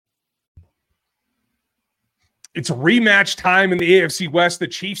It's rematch time in the AFC West. The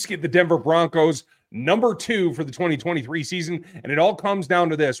Chiefs get the Denver Broncos, number 2 for the 2023 season. And it all comes down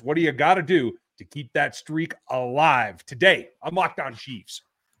to this. What do you got to do to keep that streak alive? Today, I'm Locked On Chiefs.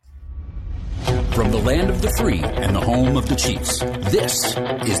 From the land of the free and the home of the Chiefs, this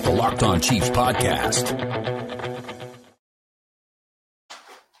is the Locked On Chiefs podcast.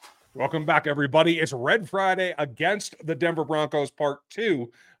 Welcome back, everybody. It's Red Friday against the Denver Broncos, part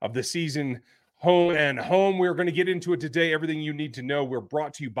 2 of the season. Home and home. We're going to get into it today. Everything you need to know. We're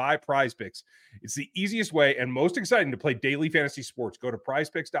brought to you by PrizePicks. It's the easiest way and most exciting to play daily fantasy sports. Go to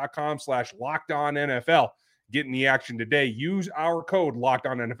prizepicks.com/LockedOnNFL. Get in the action today. Use our code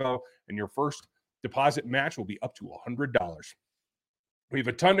LockedOnNFL, and your first deposit match will be up to $100. We have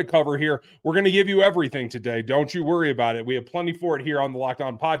a ton to cover here. We're going to give you everything today. Don't you worry about it. We have plenty for it here on the Locked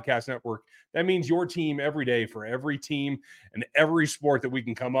On Podcast Network. That means your team every day for every team and every sport that we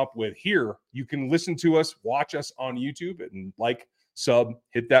can come up with. Here, you can listen to us, watch us on YouTube, and like, sub,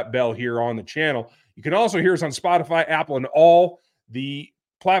 hit that bell here on the channel. You can also hear us on Spotify, Apple, and all the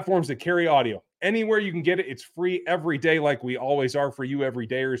platforms that carry audio. Anywhere you can get it, it's free every day like we always are for you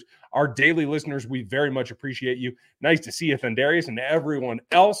everydayers. Our daily listeners, we very much appreciate you. Nice to see you, Thundarius, and everyone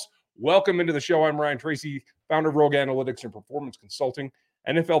else. Welcome into the show. I'm Ryan Tracy, founder of Rogue Analytics and Performance Consulting,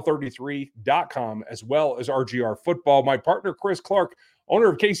 NFL33.com, as well as RGR Football. My partner, Chris Clark, owner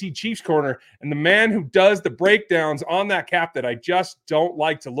of KC Chiefs Corner, and the man who does the breakdowns on that cap that I just don't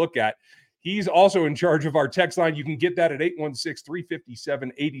like to look at. He's also in charge of our text line. You can get that at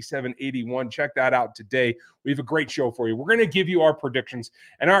 816-357-8781. Check that out today. We have a great show for you. We're going to give you our predictions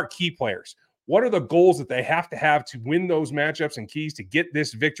and our key players. What are the goals that they have to win those matchups and keys to get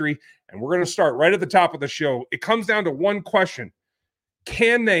this victory? And we're going to start right at the top of the show. It comes down to one question.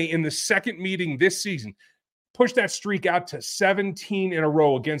 Can they, in the second meeting this season, push that streak out to 17 in a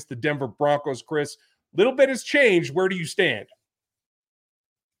row against the Denver Broncos? Chris, little bit has changed. Where do you stand?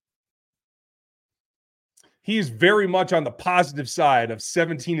 He is very much on the positive side of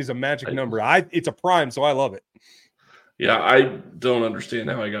 17 is a magic number. It's a prime, so I love it. Yeah, I don't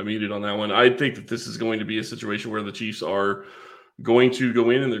understand how I got muted on that one. I think that this is going to be a situation where the Chiefs are going to go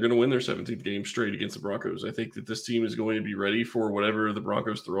in and they're going to win their 17th game straight against the Broncos. I think that this team is going to be ready for whatever the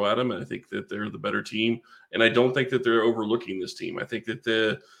Broncos throw at them. And I think that they're the better team. And I don't think that they're overlooking this team. I think that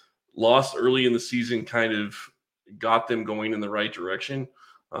the loss early in the season kind of got them going in the right direction.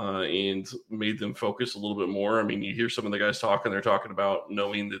 And made them focus a little bit more. I mean, you hear some of the guys talking, they're talking about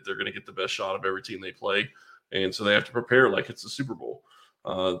knowing that they're going to get the best shot of every team they play. And so they have to prepare like it's the Super Bowl.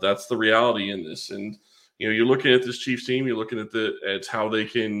 That's the reality in this. And, you're looking at this Chiefs team, you're looking at how they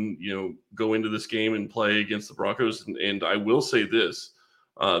can, go into this game and play against the Broncos. And I will say this,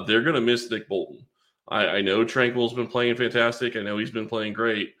 they're going to miss Nick Bolton. I know Tranquill's been playing fantastic. I know he's been playing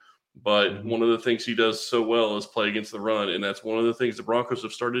great. But one of the things he does so well is play against the run, and that's one of the things the Broncos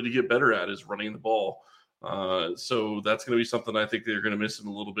have started to get better at is running the ball. So that's going to be something I think they're going to miss him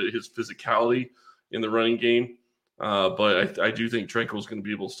a little bit, his physicality in the running game. But I do think Tranquill is going to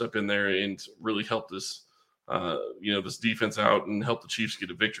be able to step in there and really help this, this defense out and help the Chiefs get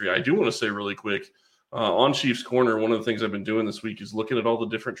a victory. I do want to say really quick, on Chiefs Corner, one of the things I've been doing this week is looking at all the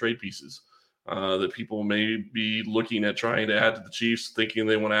different trade pieces that people may be looking at trying to add to the Chiefs, thinking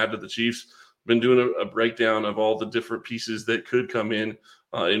they want to add to the Chiefs. Been doing a breakdown of all the different pieces that could come in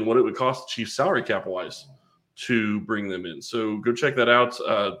and what it would cost the Chiefs salary cap-wise to bring them in. So go check that out.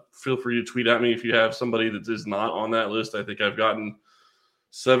 Feel free to tweet at me if you have somebody that is not on that list. I think I've gotten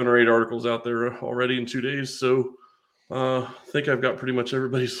 7 or 8 articles out there already in 2 days. So I think I've got pretty much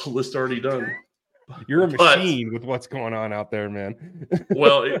everybody's list already done. You're a machine with what's going on out there, man.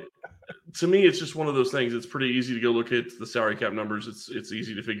 Well, to me, it's just one of those things. It's pretty easy to go look at the salary cap numbers. It's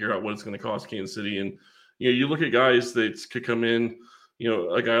easy to figure out what it's going to cost Kansas City. And, you look at guys that could come in,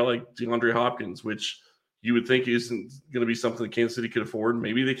 a guy like DeAndre Hopkins, which you would think isn't going to be something that Kansas City could afford.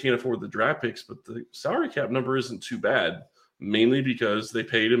 Maybe they can't afford the draft picks, but the salary cap number isn't too bad, mainly because they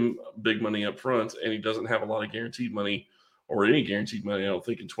paid him big money up front, and he doesn't have a lot of guaranteed money or any guaranteed money, I don't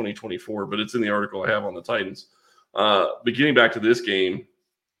think, in 2024, but it's in the article I have on the Titans. But getting back to this game,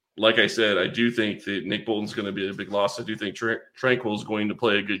 like I said, I do think that Nick Bolton's going to be a big loss. I do think Tranquill is going to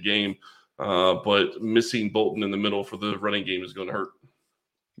play a good game, but missing Bolton in the middle for the running game is going to hurt.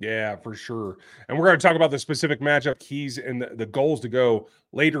 Yeah, for sure. And we're going to talk about the specific matchup keys and the goals to go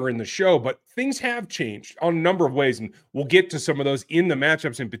later in the show, but things have changed on a number of ways, and we'll get to some of those in the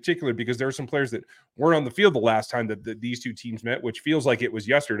matchups in particular because there are some players that weren't on the field the last time that these two teams met, which feels like it was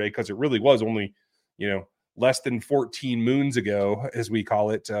yesterday because it really was only, less than 14 moons ago, as we call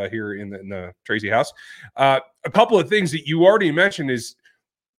it here in the Tracy house. A couple of things that you already mentioned is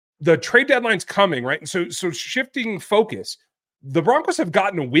the trade deadline's coming, right? And so shifting focus, the Broncos have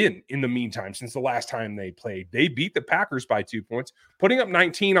gotten a win in the meantime since the last time they played. They beat the Packers by 2 points, putting up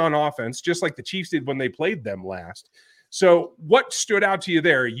 19 on offense, just like the Chiefs did when they played them last. So what stood out to you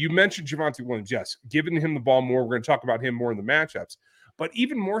there? You mentioned Javonte Williams. Yes, giving him the ball more. We're going to talk about him more in the matchups. But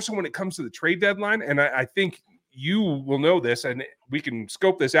even more so when it comes to the trade deadline, and I think you will know this, and we can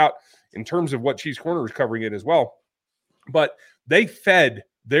scope this out in terms of what Chiefs Corner is covering it as well. But they fed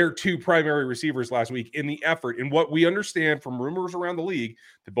their 2 primary receivers last week in the effort. And what we understand from rumors around the league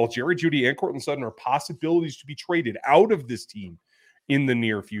that both Jerry Jeudy and Courtland Sutton are possibilities to be traded out of this team in the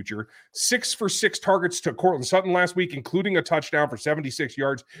near future. 6 for 6 targets to Courtland Sutton last week, including a touchdown for 76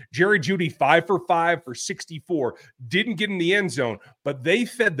 yards. Jerry Jeudy 5 for 5 for 64. Didn't get in the end zone, but they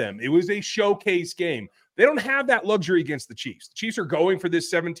fed them. It was a showcase game. They don't have that luxury against the Chiefs. The Chiefs are going for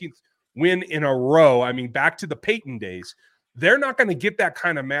this 17th win in a row. I mean, back to the Peyton days. They're not going to get that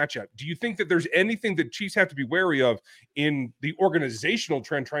kind of matchup. Do you think that there's anything that Chiefs have to be wary of in the organizational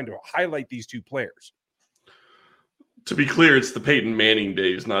trend trying to highlight these 2 players? To be clear, it's the Peyton Manning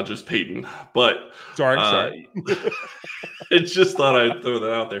days, not just Peyton. But sorry. It's just thought I'd throw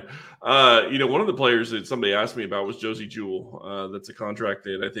that out there. One of the players that somebody asked me about was Josie Jewell. That's a contract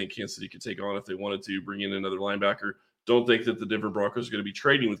that I think Kansas City could take on if they wanted to bring in another linebacker. Don't think that the Denver Broncos are going to be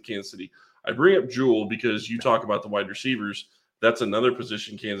trading with Kansas City. I bring up Jewell because you talk about the wide receivers. That's another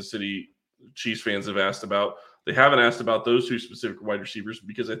position Kansas City Chiefs fans have asked about. They haven't asked about those 2 specific wide receivers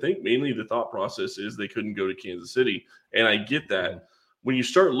because I think mainly the thought process is they couldn't go to Kansas City. And I get that. When you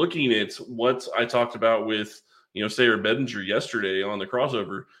start looking at what I talked about with, Sayer Bedinger yesterday on the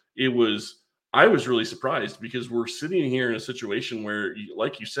crossover, I was really surprised because we're sitting here in a situation where,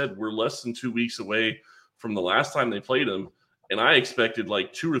 like you said, we're less than 2 weeks away from the last time they played them. And I expected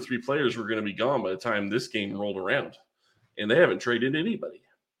like 2 or 3 players were going to be gone by the time this game rolled around. And they haven't traded anybody.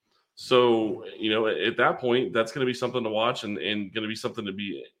 So, at that point, that's going to be something to watch and going to be something to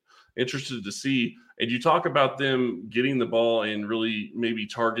be interested to see. And you talk about them getting the ball and really maybe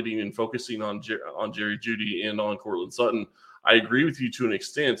targeting and focusing on Jerry Jeudy and on Courtland Sutton. I agree with you to an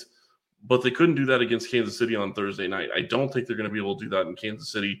extent, but they couldn't do that against Kansas City on Thursday night. I don't think they're going to be able to do that in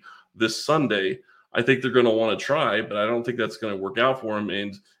Kansas City this Sunday. I think they're going to want to try, but I don't think that's going to work out for them.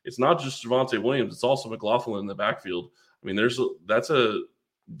 And it's not just Javonte Williams. It's also McLaughlin in the backfield. I mean, that's a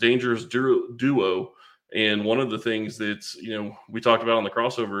dangerous duo. And one of the things that's, we talked about on the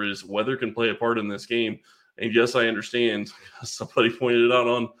crossover is weather can play a part in this game. And yes, I understand. Somebody pointed it out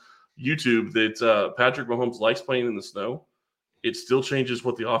on YouTube that Patrick Mahomes likes playing in the snow. It still changes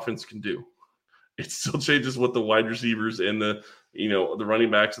what the offense can do. It still changes what the wide receivers and the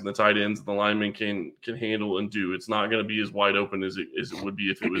running backs and the tight ends and the linemen can handle and do. It's not going to be as wide open as it would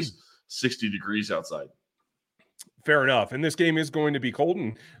be if it was 60 degrees outside. Fair enough. And this game is going to be cold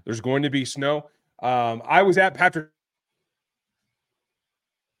and there's going to be snow. I was at Patrick.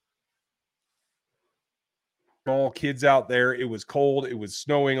 All kids out there. It was cold. It was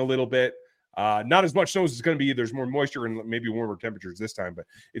snowing a little bit. Not as much snow as it's going to be. There's more moisture and maybe warmer temperatures this time, but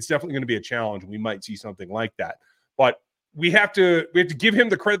it's definitely going to be a challenge. We might see something like that. But we have to give him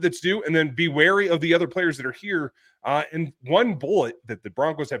the credit that's due and then be wary of the other players that are here. And one bullet that the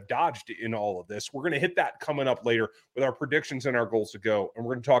Broncos have dodged in all of this, we're going to hit that coming up later with our predictions and our goals to go. And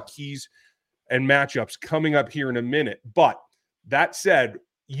we're going to talk keys and matchups coming up here in a minute. But that said,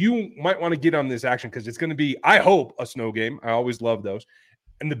 you might want to get on this action because it's going to be, I hope, a snow game. I always love those.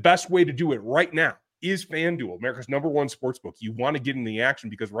 And the best way to do it right now is FanDuel, America's #1 sportsbook. You want to get in the action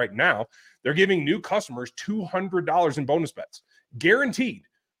because right now they're giving new customers $200 in bonus bets. Guaranteed.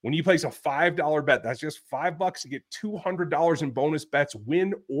 When you place a $5 bet, that's just $5 to get $200 in bonus bets,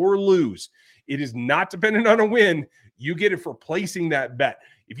 win or lose. It is not dependent on a win. You get it for placing that bet.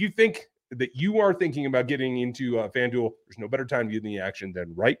 If you think that you are thinking about getting into FanDuel, there's no better time to get in the action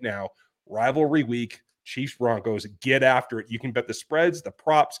than right now. Rivalry week, Chiefs Broncos, get after it. You can bet the spreads, the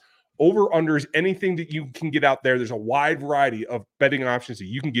props, over-unders, anything that you can get out there. There's a wide variety of betting options that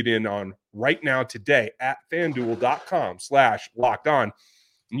you can get in on right now today at FanDuel.com/lockedon.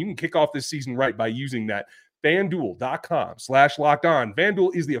 And you can kick off this season right by using that FanDuel.com/lockedon.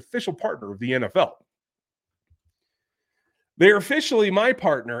 FanDuel is the official partner of the NFL. They're officially my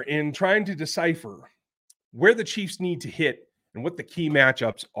partner in trying to decipher where the Chiefs need to hit and what the key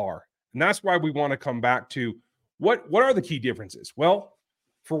matchups are. And that's why we want to come back to what are the key differences? Well,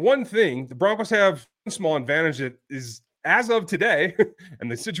 for one thing, the Broncos have a small advantage that is, as of today,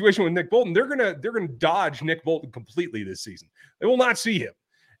 and the situation with Nick Bolton, they're gonna dodge Nick Bolton completely this season. They will not see him,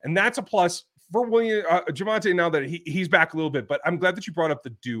 and that's a plus for William Javonte. Now that he's back a little bit, but I'm glad that you brought up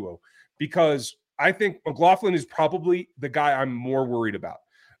the duo because I think McLaughlin is probably the guy I'm more worried about.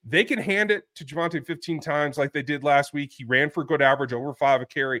 They can hand it to Javonte 15 times like they did last week. He ran for a good average, over 5 a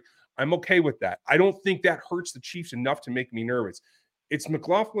carry. I'm okay with that. I don't think that hurts the Chiefs enough to make me nervous. It's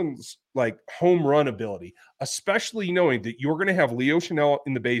McLaughlin's like home run ability, especially knowing that you're going to have Leo Chanel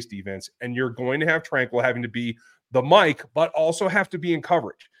in the base defense and you're going to have Tranquill having to be the Mike, but also have to be in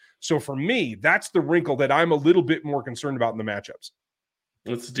coverage. So for me, that's the wrinkle that I'm a little bit more concerned about in the matchups.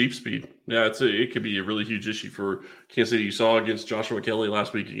 It's deep speed. Yeah, it could be a really huge issue for Kansas City. You saw against Joshua Kelly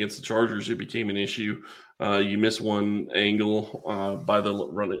last week against the Chargers, it became an issue. You miss one angle by the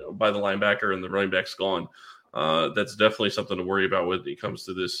linebacker, and the running back's gone. That's definitely something to worry about when it comes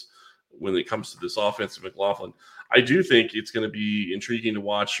to this. When it comes to this offense of McLaughlin, I do think it's going to be intriguing to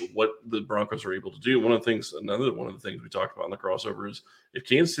watch what the Broncos are able to do. Another one of the things we talked about in the crossover is if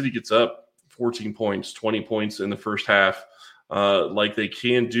Kansas City gets up 14 points, 20 points in the first half, like they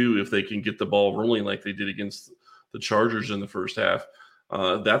can do if they can get the ball rolling like they did against the Chargers in the first half.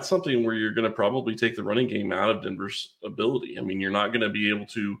 That's something where you're going to probably take the running game out of Denver's ability. I mean, you're not going to be able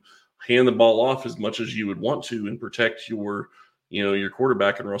to hand the ball off as much as you would want to and protect your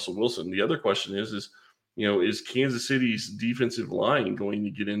quarterback and Russell Wilson. The other question is Kansas City's defensive line going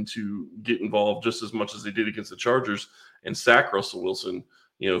to get involved just as much as they did against the Chargers and sack Russell Wilson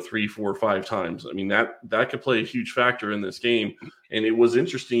 3, 4, 5 times. I mean, that could play a huge factor in this game. And it was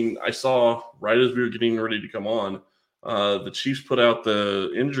interesting. I saw right as we were getting ready to come on, the Chiefs put out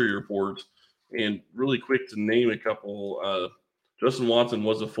the injury report, and really quick to name a couple. Justin Watson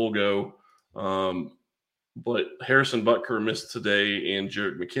was a full go, but Harrison Butker missed today and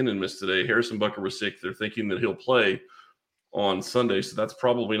Jerick McKinnon missed today. Harrison Butker was sick. They're thinking that he'll play on Sunday, so that's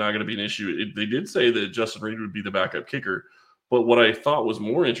probably not going to be an issue. They did say that Justin Reed would be the backup kicker. But what I thought was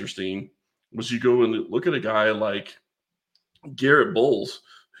more interesting was you go and look at a guy like Garrett Bowles,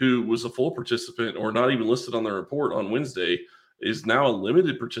 who was a full participant or not even listed on the report on Wednesday, is now a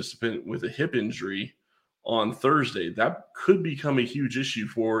limited participant with a hip injury on Thursday. That could become a huge issue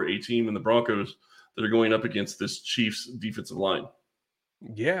for a team in the Broncos that are going up against this Chiefs defensive line.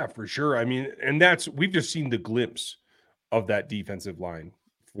 Yeah, for sure. I mean, and we've just seen the glimpse of that defensive line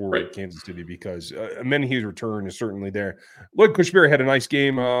for Kansas City because Menahue's return is certainly there. Lloyd Cushenberry had a nice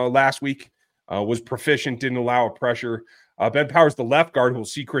game last week, was proficient, didn't allow a pressure. Ben Powers, the left guard, who will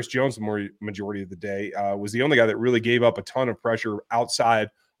see Chris Jones the majority of the day, was the only guy that really gave up a ton of pressure outside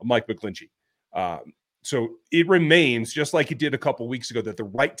of Mike McGlinchey. So it remains, just like it did a couple weeks ago, that the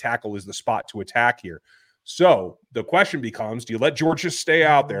right tackle is the spot to attack here. So the question becomes, do you let George just stay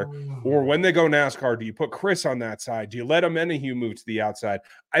out there? Or when they go NASCAR, do you put Chris on that side? Do you let Menahue move to the outside?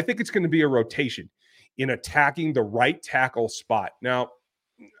 I think it's going to be a rotation in attacking the right tackle spot. Now,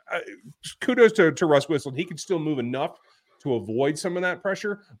 kudos to Russ Wilson. He can still move enough to avoid some of that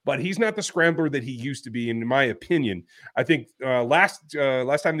pressure, but he's not the scrambler that he used to be, in my opinion. I think last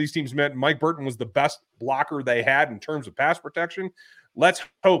time these teams met, Mike Burton was the best blocker they had in terms of pass protection. Let's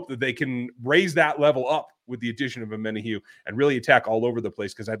hope that they can raise that level up with the addition of Menahue and really attack all over the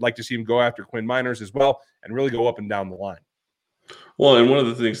place, because I'd like to see him go after Quinn Miners as well and really go up and down the line. Well, and one of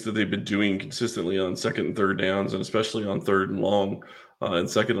the things that they've been doing consistently on second and third downs, and especially on third and long and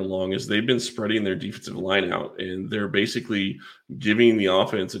second and long, is they've been spreading their defensive line out, and they're basically giving the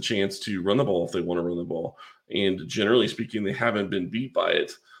offense a chance to run the ball if they want to run the ball. And generally speaking, they haven't been beat by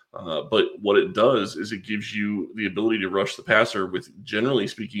it. But what it does is it gives you the ability to rush the passer with, generally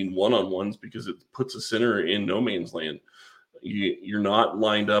speaking, one-on-ones, because it puts a center in no man's land. You're not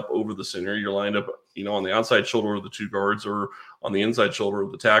lined up over the center. You're lined up, on the outside shoulder of the two guards or on the inside shoulder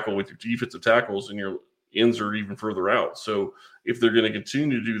of the tackle with your defensive tackles, and your ends are even further out. So if they're going to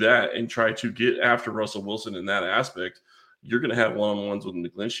continue to do that and try to get after Russell Wilson in that aspect, you're going to have one-on-ones with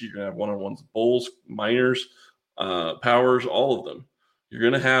McGlinchey. You're going to have one-on-ones with Bowles, Miners, Powers, all of them. You're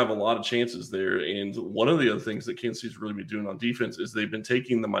going to have a lot of chances there. And one of the other things that Kansas City's really been doing on defense is they've been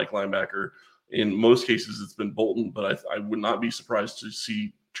taking the Mike linebacker. In most cases, it's been Bolton, but I would not be surprised to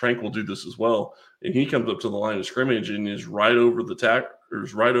see Tranquill do this as well. And he comes up to the line of scrimmage and is right over the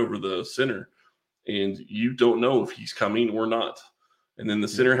right over the center. And you don't know if he's coming or not. And then the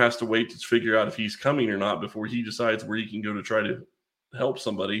center has to wait to figure out if he's coming or not before he decides where he can go to try to help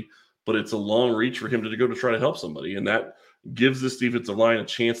somebody. But it's a long reach for him to go to try to help somebody. And that gives this defensive line a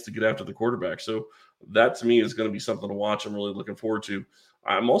chance to get after the quarterback. So that, to me, is going to be something to watch. I'm really looking forward to.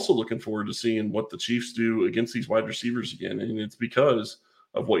 I'm also looking forward to seeing what the Chiefs do against these wide receivers again. And it's because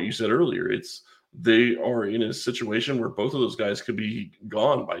of what you said earlier. They are in a situation where both of those guys could be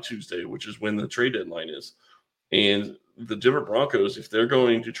gone by Tuesday, which is when the trade deadline is. And the Denver Broncos, if they're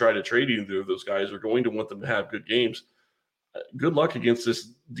going to try to trade either of those guys, are going to want them to have good games. Good luck against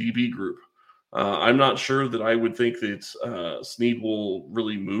this DB group. I'm not sure that I would think that Snead will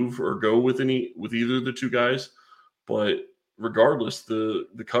really move or go with either of the two guys. But regardless, the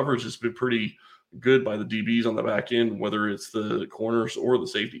coverage has been pretty good by the DBs on the back end, whether it's the corners or the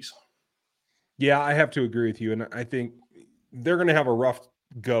safeties. Yeah, I have to agree with you. And I think they're going to have a rough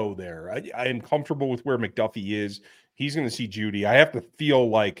go there. I am comfortable with where McDuffie is. He's going to see Jeudy. I have to feel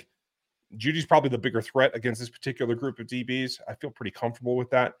like Judy's probably the bigger threat against this particular group of DBs. I feel pretty comfortable with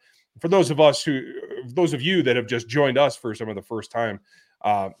that. For those of you that have just joined us for some of the first time,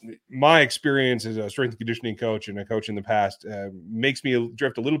 my experience as a strength and conditioning coach and a coach in the past makes me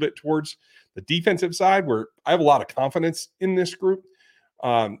drift a little bit towards the defensive side, where I have a lot of confidence in this group.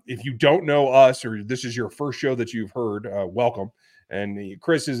 If you don't know us, or this is your first show that you've heard, welcome. And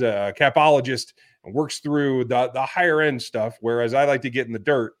Chris is a capologist and works through the higher end stuff, whereas I like to get in the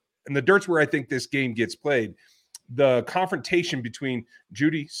dirt. And the dirt's where I think this game gets played. The confrontation between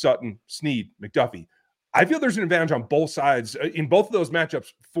Jeudy, Sutton, Snead, McDuffie. I feel there's an advantage on both sides in both of those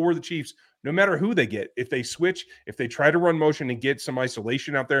matchups for the Chiefs, no matter who they get. If they switch, if they try to run motion and get some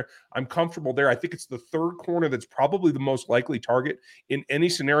isolation out there, I'm comfortable there. I think it's the third corner that's probably the most likely target in any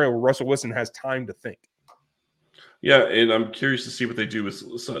scenario where Russell Wilson has time to think. Yeah, and I'm curious to see what they do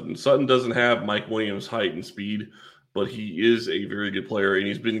with Sutton. Sutton doesn't have Mike Williams' height and speed, but he is a very good player, and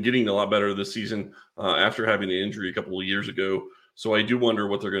he's been getting a lot better this season after having an injury a couple of years ago. So I do wonder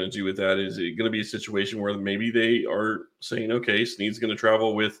what they're going to do with that. Is it going to be a situation where maybe they are saying, okay, Snead's going to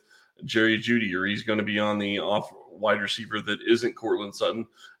travel with Jerry Jeudy, or he's going to be on the off wide receiver that isn't Courtland Sutton,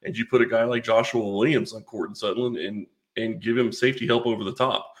 and you put a guy like Joshua Williams on Courtland Sutton and give him safety help over the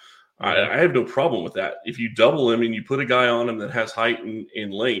top. I have no problem with that. If you double him and you put a guy on him that has height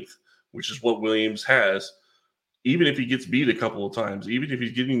and length, which is what Williams has, even if he gets beat a couple of times, even if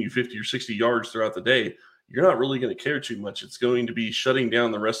he's getting you 50 or 60 yards throughout the day, you're not really going to care too much. It's going to be shutting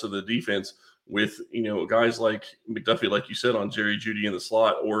down the rest of the defense with, guys like McDuffie, like you said, on Jerry Jeudy in the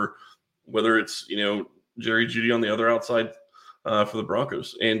slot, or whether it's, Jerry Jeudy on the other outside for the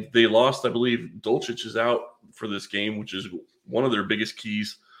Broncos. And they lost, I believe, Dulcich is out for this game, which is one of their biggest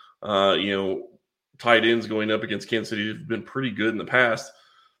keys. Tight ends going up against Kansas City have been pretty good in the past.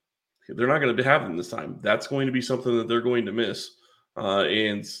 They're not going to have them this time. That's going to be something that they're going to miss.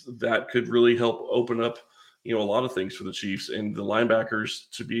 And that could really help open up, a lot of things for the Chiefs and the linebackers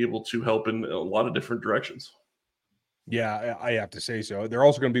to be able to help in a lot of different directions. Yeah, I have to say so. They're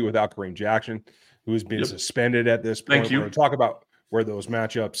also going to be without Kareem Jackson, who has been suspended at this point. Thank you. We're going to talk about where those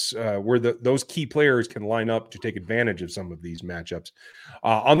matchups, where those key players can line up to take advantage of some of these matchups.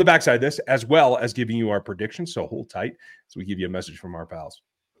 On the backside of this, as well as giving you our predictions, so hold tight as we give you a message from our pals.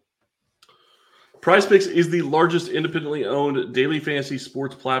 PrizePicks is the largest independently owned daily fantasy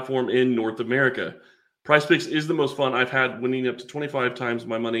sports platform in North America. PrizePicks is the most fun I've had, winning up to 25 times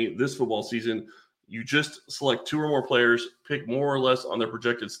my money this football season. You just select two or more players, pick more or less on their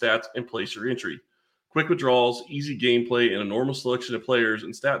projected stats, and place your entry. Quick withdrawals, easy gameplay, and a normal selection of players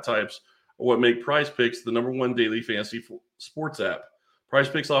and stat types are what make PrizePicks the #1 daily fantasy sports app.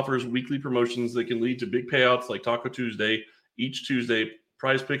 PrizePicks offers weekly promotions that can lead to big payouts like Taco Tuesday. Each Tuesday,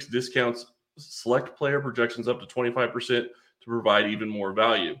 PrizePicks discounts select player projections up to 25% to provide even more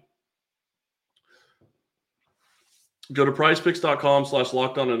value. Go to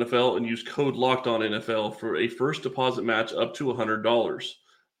prizepicks.com/LockedOnNFL and use code LockedOnNFL for a first deposit match up to $100.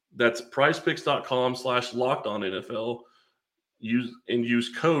 That's prizepicks.com/LockedOnNFL. Use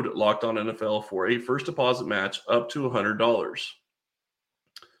code LockedOnNFL for a first deposit match up to $100.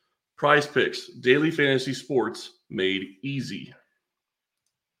 PrizePicks, daily fantasy sports made easy.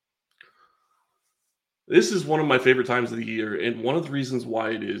 This is one of my favorite times of the year, and one of the reasons why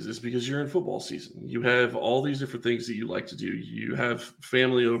it is because you're in football season. You have all these different things that you like to do. You have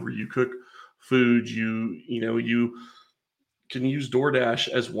family over, you cook food, you can use DoorDash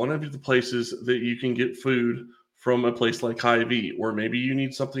as one of the places that you can get food from a place like Hy-Vee, or maybe you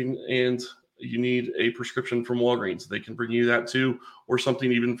need something and you need a prescription from Walgreens. They can bring you that too, or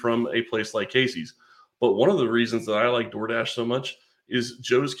something even from a place like Casey's. But one of the reasons that I like DoorDash so much is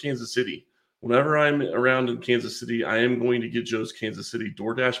Joe's Kansas City. Whenever I'm around in Kansas City, I am going to get Joe's Kansas City.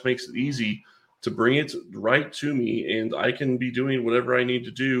 DoorDash makes it easy to bring it right to me, and I can be doing whatever I need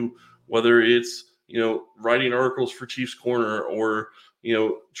to do, whether it's, writing articles for Chiefs Corner, or,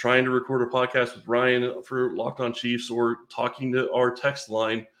 trying to record a podcast with Ryan for Locked On Chiefs, or talking to our text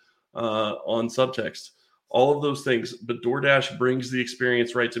line on Subtext. All of those things. But DoorDash brings the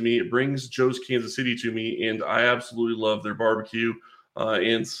experience right to me. It brings Joe's Kansas City to me, and I absolutely love their barbecue.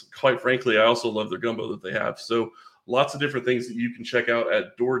 And quite frankly, I also love their gumbo that they have. So lots of different things that you can check out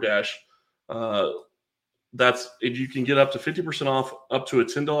at DoorDash. That's if you can get up to 50% off up to a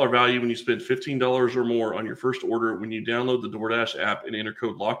 $10 value when you spend $15 or more on your first order when you download the DoorDash app and enter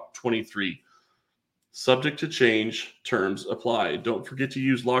code LOCK23. Subject to change, terms apply. Don't forget to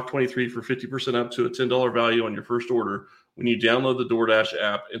use LOCK23 for 50% up to a $10 value on your first order when you download the DoorDash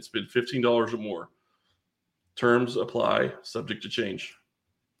app and spend $15 or more. Terms apply, subject to change.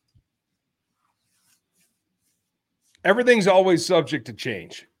 Everything's always subject to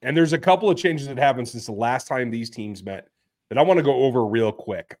change. And there's a couple of changes that happened since the last time these teams met that I want to go over real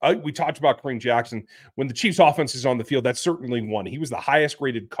quick. We talked about Kareem Jackson. When the Chiefs offense is on the field, that's certainly one. He was the highest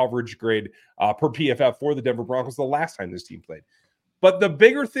graded coverage grade per PFF for the Denver Broncos the last time this team played. But the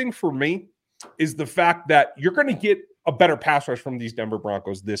bigger thing for me is the fact that you're going to get a better pass rush from these Denver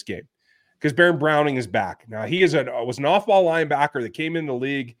Broncos this game because Baron Browning is back. Now, he was an off-ball linebacker that came in the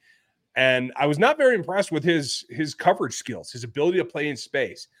league, and I was not very impressed with his coverage skills, his ability to play in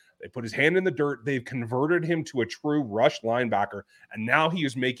space. They put his hand in the dirt. They've converted him to a true rush linebacker, and now he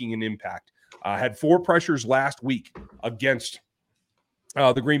is making an impact. Had 4 pressures last week against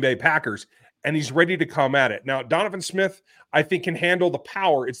the Green Bay Packers, and he's ready to come at it. Now, Donovan Smith, I think, can handle the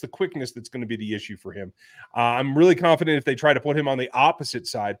power. It's the quickness that's going to be the issue for him. I'm really confident if they try to put him on the opposite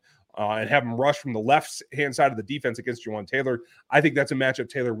side and have him rush from the left-hand side of the defense against Jawaan Taylor, I think that's a matchup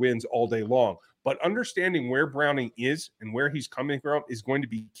Taylor wins all day long. But understanding where Browning is and where he's coming from is going to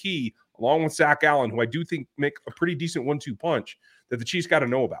be key, along with Zach Allen, who I do think make a pretty decent 1-2 punch that the Chiefs got to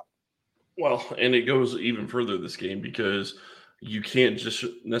know about. Well, and it goes even further this game because you can't just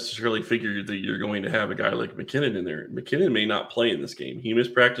necessarily figure that you're going to have a guy like McKinnon in there. McKinnon may not play in this game. He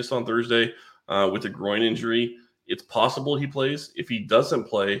missed practice on Thursday with a groin injury. It's possible he plays. If he doesn't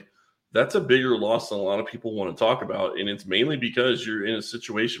play, that's a bigger loss than a lot of people want to talk about. And it's mainly because you're in a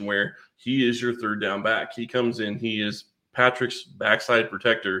situation where he is your third down back. He comes in, he is Patrick's backside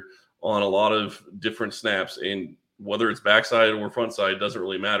protector on a lot of different snaps. And whether it's backside or front side, doesn't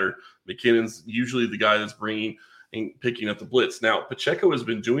really matter. McKinnon's usually the guy that's bringing and picking up the blitz. Now, Pacheco has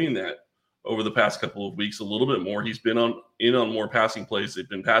been doing that over the past couple of weeks a little bit more. He's been on more passing plays. They've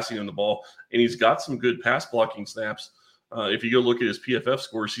been passing him the ball, and he's got some good pass blocking snaps. If you go look at his PFF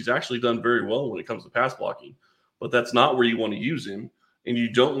scores, he's actually done very well when it comes to pass blocking. But that's not where you want to use him, and you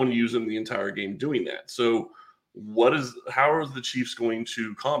don't want to use him the entire game doing that. So how are the Chiefs going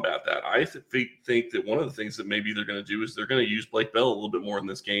to combat that? I think that one of the things that maybe they're going to do is they're going to use Blake Bell a little bit more in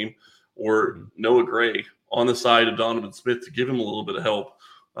this game, or Noah Gray on the side of Donovan Smith to give him a little bit of help.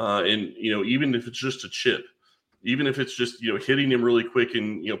 And, even if it's just a chip, even if it's just, hitting him really quick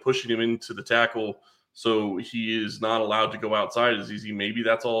and, pushing him into the tackle so he is not allowed to go outside as easy, maybe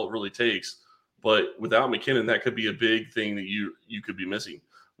that's all it really takes. But without McKinnon, that could be a big thing that you could be missing.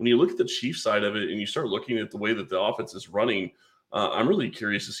 When you look at the Chiefs side of it and you start looking at the way that the offense is running, I'm really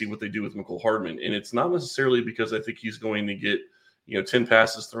curious to see what they do with Mecole Hardman. And it's not necessarily because I think he's going to get, 10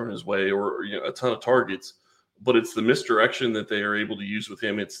 passes thrown his way or a ton of targets, but it's the misdirection that they are able to use with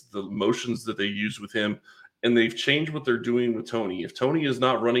him. It's the motions that they use with him, and they've changed what they're doing with Tony. If Tony is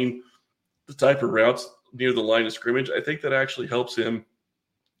not running the type of routes near the line of scrimmage, I think that actually helps him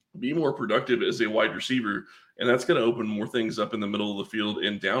be more productive as a wide receiver, and that's going to open more things up in the middle of the field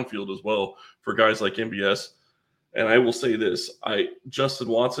and downfield as well for guys like MBS. And I will say this, Justin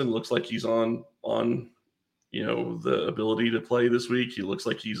Watson looks like he's on the ability to play this week. He looks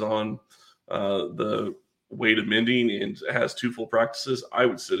like he's on the way to mending and has 2 full practices. I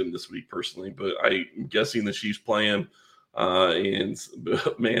would sit him this week personally, but I'm guessing the Chiefs play him. And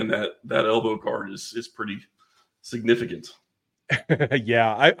man, that elbow guard is pretty significant.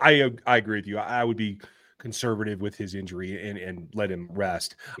 Yeah, I agree with you. I would be conservative with his injury and let him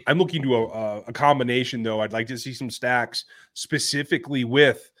rest. I'm looking to a combination, though. I'd like to see some stacks specifically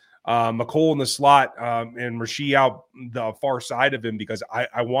with Mecole in the slot and Rasheed out the far side of him, because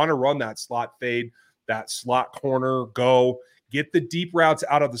I want to run that slot fade, that slot corner, get the deep routes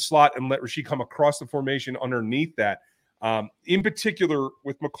out of the slot and let Rasheed come across the formation underneath that. In particular,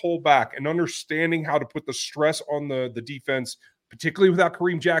 with Mecole back and understanding how to put the stress on the defense, particularly without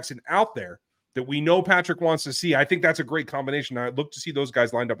Kareem Jackson out there, that we know Patrick wants to see. I think that's a great combination. I'd look to see those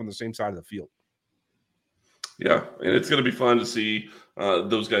guys lined up on the same side of the field. Yeah, and it's going to be fun to see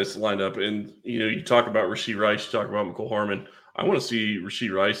those guys lined up. And, you talk about Rasheed Rice, you talk about Mecole Hardman. I want to see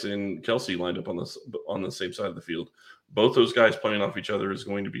Rasheed Rice and Kelsey lined up on the same side of the field. Both those guys playing off each other is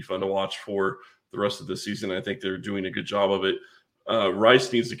going to be fun to watch for the rest of the season. I think they're doing a good job of it.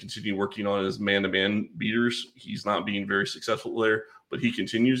 Rice needs to continue working on his man-to-man beaters. He's not being very successful there, but he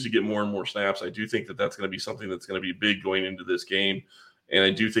continues to get more and more snaps. I do think that that's going to be something that's going to be big going into this game. And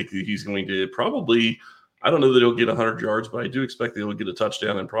I do think that he's going to probably I don't know that he'll get 100 yards, but I do expect that he'll get a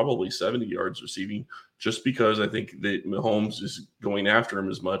touchdown and probably 70 yards receiving, just because I think that Mahomes is going after him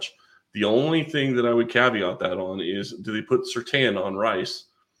as much. The only thing that I would caveat that on is, do they put Surtain on Rice,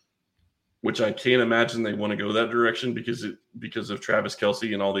 which I can't imagine they want to go that direction because of Travis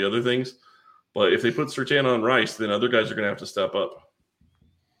Kelce and all the other things. But if they put Surtain on Rice, then other guys are going to have to step up.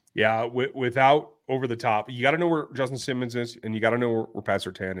 Yeah, without over the top, you got to know where Justin Simmons is, and you got to know where Pat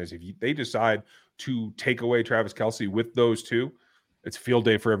Surtain is. If they decide to take away Travis Kelce with those two, it's field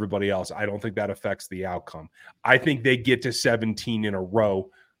day for everybody else. I don't think that affects the outcome. I think they get to 17 in a row.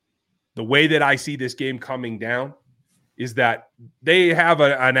 The way that I see this game coming down is that they have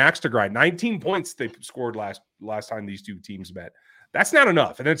an axe to grind. 19 points they scored last time these two teams met. That's not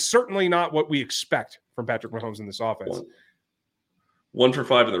enough, and it's certainly not what we expect from Patrick Mahomes in this offense. 1 for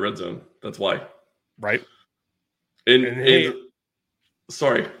 5 in the red zone. That's why. Right. And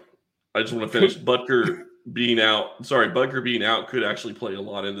sorry, I just want to finish. Butker being out could actually play a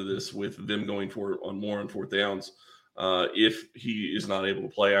lot into this with them going for it on fourth downs. If he is not able to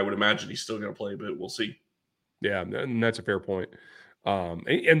play, I would imagine he's still going to play, but we'll see. Yeah, and that's a fair point.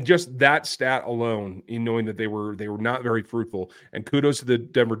 And just that stat alone, in knowing that they were not very fruitful, and kudos to the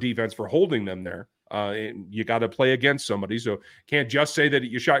Denver defense for holding them there. You got to play against somebody, so can't just say that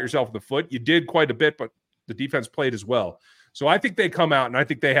you shot yourself in the foot. You did quite a bit, but the defense played as well. So I think they come out, and I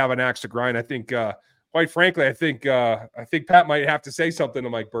think they have an axe to grind. I think, quite frankly, I think Pat might have to say something to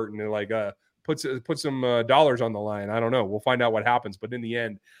Mike Burton and put some dollars on the line. I don't know. We'll find out what happens. But in the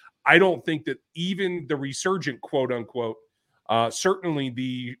end, I don't think that even the resurgent, quote unquote, certainly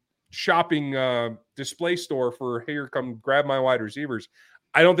the shopping display store for, here, come grab my wide receivers,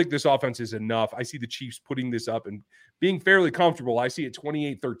 I don't think this offense is enough. I see the Chiefs putting this up and being fairly comfortable. I see it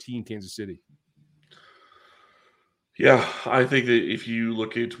 28-13 Kansas City. Yeah, I think that if you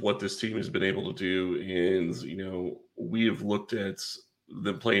look at what this team has been able to do, and, we have looked at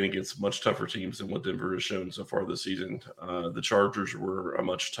them playing against much tougher teams than what Denver has shown so far this season. The Chargers were a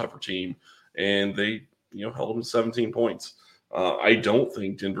much tougher team, and they, held them to 17 points. I don't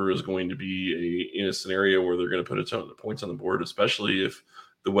think Denver is going to be in a scenario where they're going to put a ton of points on the board, especially if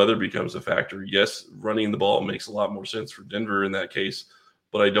the weather becomes a factor. Yes, running the ball makes a lot more sense for Denver in that case,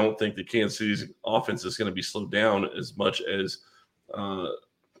 but I don't think that Kansas City's offense is going to be slowed down as much as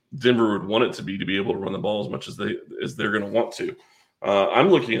Denver would want it to be able to run the ball as much as they're going to want to. I'm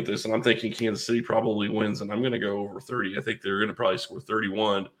looking at this and I'm thinking Kansas City probably wins, and I'm going to go over 30. I think they're going to probably score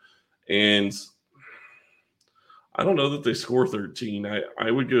 31, and I don't know that they score 13. I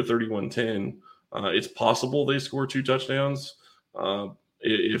would go 31-10. It's possible they score 2 touchdowns.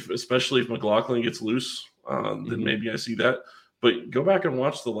 Especially if McLaughlin gets loose, then maybe I see that. But go back and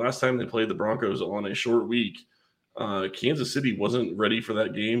watch the last time they played the Broncos on a short week. Kansas City wasn't ready for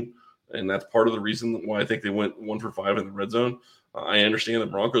that game, and that's part of the reason why I think they went 1 for 5 in the red zone. I understand the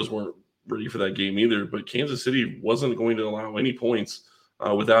Broncos weren't ready for that game either, but Kansas City wasn't going to allow any points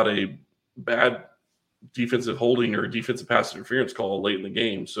without a bad defensive holding or defensive pass interference call late in the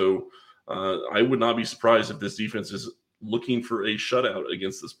game. So I would not be surprised if this defense is looking for a shutout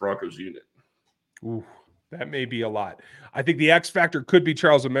against this Broncos unit. Ooh, that may be a lot. I think the X factor could be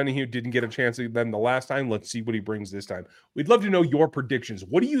Charles Omenihu. Didn't get a chance to them the last time. Let's see what he brings this time. We'd love to know your predictions.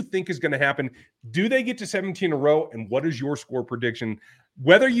 What do you think is going to happen? Do they get to 17 in a row? And what is your score prediction?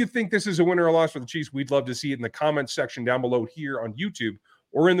 Whether you think this is a win or a loss for the Chiefs, we'd love to see it in the comments section down below here on YouTube,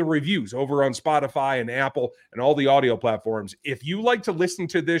 or in the reviews over on Spotify and Apple and all the audio platforms. If you like to listen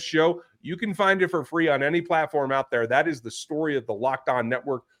to this show, you can find it for free on any platform out there. That is the story of the Locked On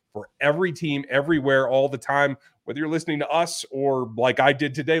Network for every team, everywhere, all the time. Whether you're listening to us or, like I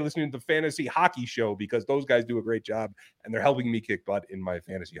did today, listening to the Fantasy Hockey Show, because those guys do a great job and they're helping me kick butt in my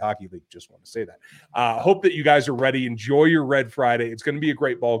Fantasy Hockey League. Just want to say that. Hope that you guys are ready. Enjoy your Red Friday. It's going to be a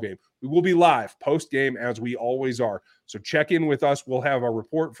great ball game. We will be live post-game as we always are. So check in with us. We'll have a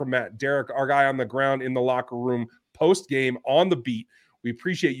report from Matt Derrick, our guy on the ground in the locker room, post-game on the beat. We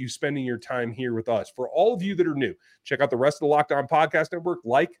appreciate you spending your time here with us. For all of you that are new, check out the rest of the Locked On Podcast Network.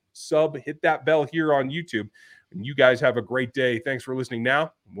 Like, sub, hit that bell here on YouTube. And you guys have a great day. Thanks for listening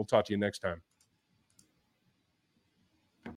now, and we'll talk to you next time.